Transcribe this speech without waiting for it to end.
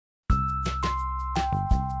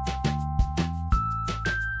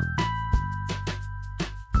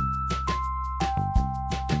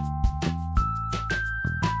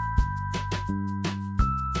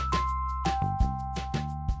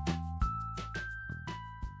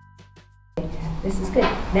This is good.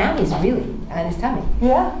 Now he's really on his tummy.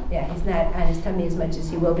 Yeah. Yeah, he's not on his tummy as much as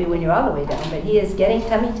he will be when you're all the way down, but he is getting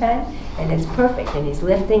tummy time, and it's perfect, and he's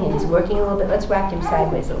lifting, and he's working a little bit. Let's rock him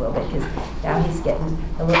sideways a little bit, because now he's getting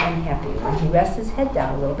a little unhappy. When he rests his head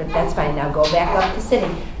down a little bit, that's fine. Now go back up to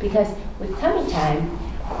sitting, because with tummy time,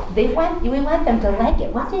 we want them to like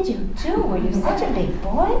it. What did you do? Were you such a big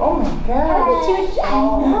boy? Oh my God. What did you do? I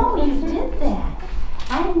know you did that.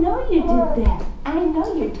 I know you did that. I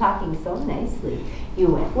know you're talking so nicely. You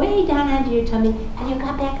went way down onto your tummy and you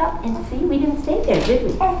got back up, and see, we didn't stay there, did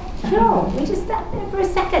we? No, we just stopped there for a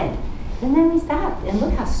second. And then we stopped. And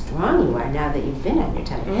look how strong you are now that you've been on your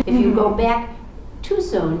tummy. If you go back too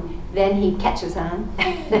soon, then he catches on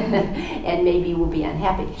and maybe we'll be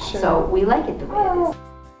unhappy. Sure. So we like it the way it is.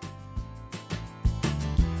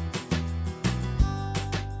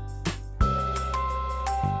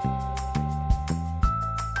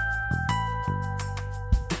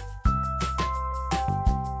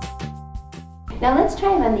 Now let's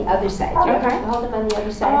try him on the other side. Do you want to hold him on the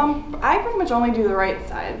other side? I pretty much only do the right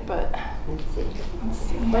side, but Let's see. let's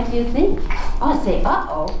see. What do you think? Oh, say,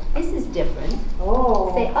 uh-oh, this is different.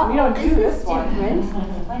 Oh, Say, uh-oh, we don't do this this one. different.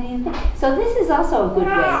 What do you think? So this is also a good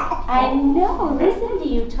way. I know, listen to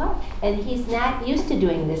you talk. And he's not used to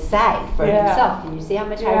doing this side for himself. Can you see how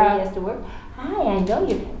much harder he has to work? Hi, I know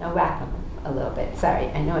you. Now rock him a little bit. Sorry,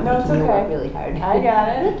 I know I'm making you work really hard. I got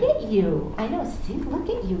it. Look at you. I know, see, look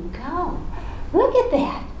at you go. Look at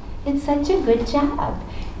that. It's such a good job.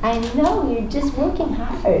 I know, you're just working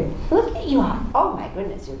hard. Look at you. Oh my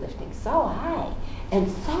goodness, you're lifting so high and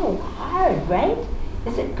so hard, right?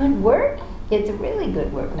 Is it good work? It's really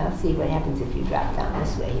good work. Now see what happens if you drop down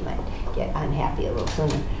this way. He might get unhappy a little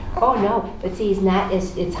sooner. Oh no, but see, he's not,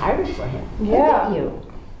 it's harder for him. Yeah. Look at you.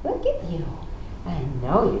 Look at you. I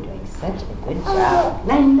know you're doing such a good job.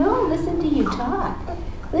 I know, listen to you talk.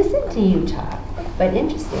 Listen to you talk. But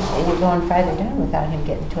interestingly, you're going farther down without him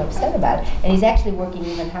getting too upset about it. And he's actually working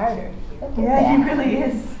even harder. Look at that. He really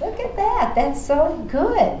is. Look at that. That's so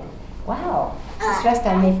good. Wow. Just rest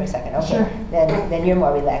on me for a second. Okay. Sure. Then you're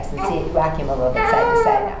more relaxed. And see, rock him a little bit side to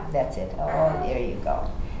side now. That's it. Oh, there you go.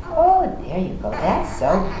 Oh, there you go. That's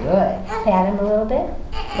so good. Pat him a little bit.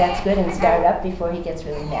 That's good. And start up before he gets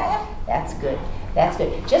really mad. That's good. That's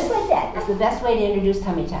good. Just like that is the best way to introduce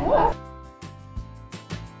tummy time.